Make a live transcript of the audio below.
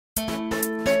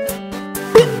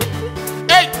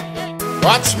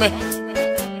Watch me.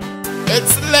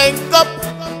 It's Linkup.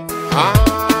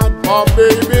 And my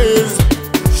babies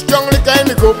strongly kind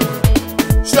me up.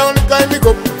 Strongly kind me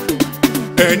up.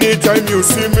 Anytime you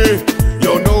see me,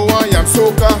 you know I am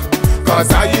Soca.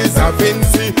 Cause I is a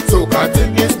Vincy Soca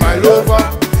thing is my lover.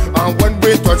 And when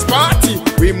we touch party,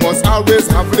 we must always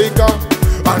have liquor.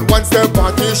 And once the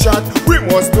party shot, we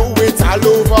must do it all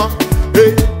over.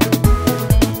 Hey.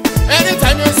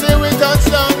 Anytime you see we touch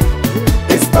down,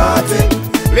 it's party.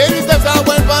 Ladies that are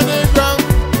went on the ground,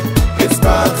 it's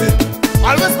party.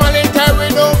 Always smiling,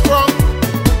 carry no from,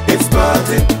 it's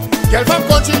party. Girl from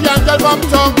country and girl from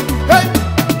town, hey.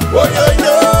 Oh yo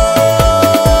yo,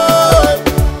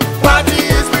 party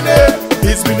is my name,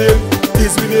 is my name,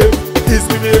 is my name, is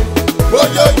my name. Oh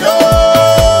yo yo,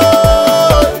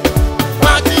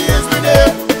 party is my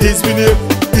name, is my name,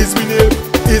 is my name,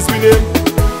 is my name.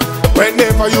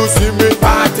 Whenever you see me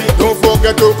party, don't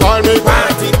forget to call me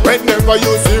party. Whenever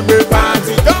you see me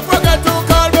party, don't forget to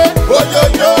call me. Oh yo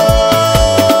yo,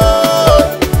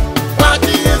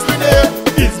 party is my name,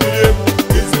 is my name,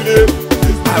 is my name.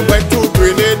 I went to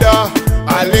Grenada,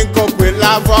 I link up with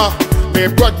Lava, me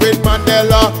brought with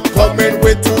Mandela, coming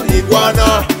with two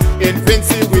iguana. In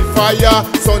Vincy with fire,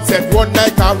 sunset run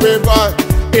like a river.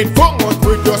 In 4 months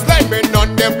we just like men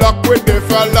on them block with the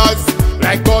fellas.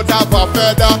 Like God have a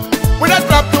feather. We just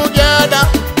clap together,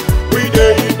 we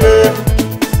day in there.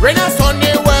 Rain and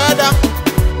sunny weather,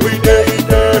 we day in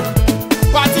there.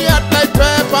 Party hot like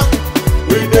pepper,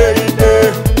 we day in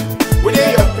there. We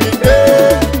day up in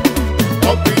there,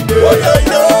 up in there. Oh yo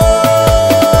yo,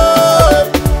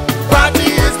 party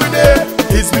is my name,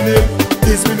 is my name,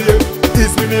 is my name,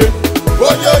 is my name.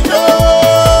 Oh yo yo,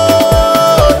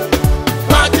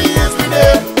 party is my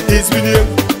name, is my name,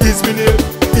 is my name,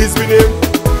 is my name.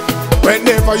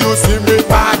 Whenever you see me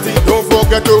party, don't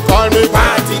forget to call me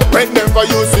party. Whenever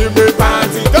you see me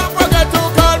party, don't forget to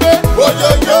call me. Oh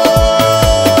yo yo,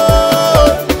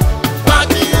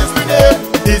 party is my name,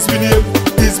 is my name,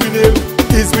 is my name,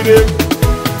 is my name.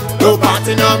 No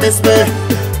party now miss me,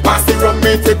 pass the rum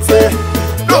me tipsy.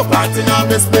 No party now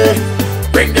miss me,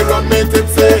 bring the rum me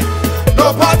tipsy.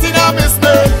 No party now miss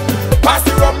me, pass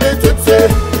the rum me tipsy.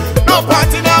 No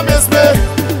party now miss me,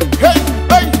 hey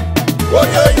hey. Oh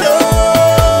yo yo.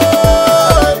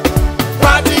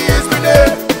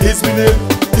 Is my name,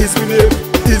 is my name,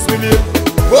 is my name.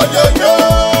 Oh yo yo,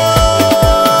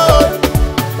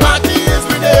 party is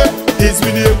my name, is my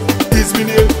name, is my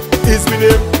name, is my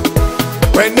name.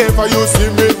 Whenever you see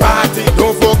me party,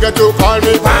 don't forget to call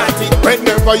me party.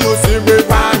 Whenever you see me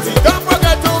party, don't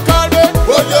forget to call me.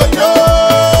 Oh yo yo,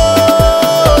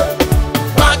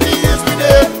 party is my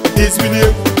name, is my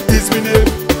name, is my name,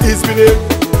 is my name.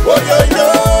 Oh yo yo.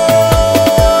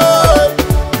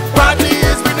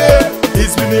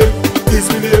 Is my name, is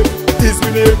my name, is my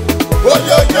name. Oh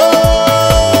yo yo,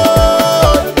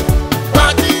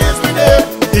 party is my name,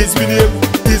 is my name,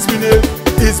 is my name,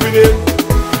 is my name.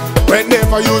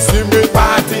 Whenever you see me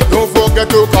party, don't forget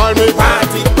to call me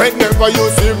party. Whenever you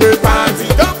see me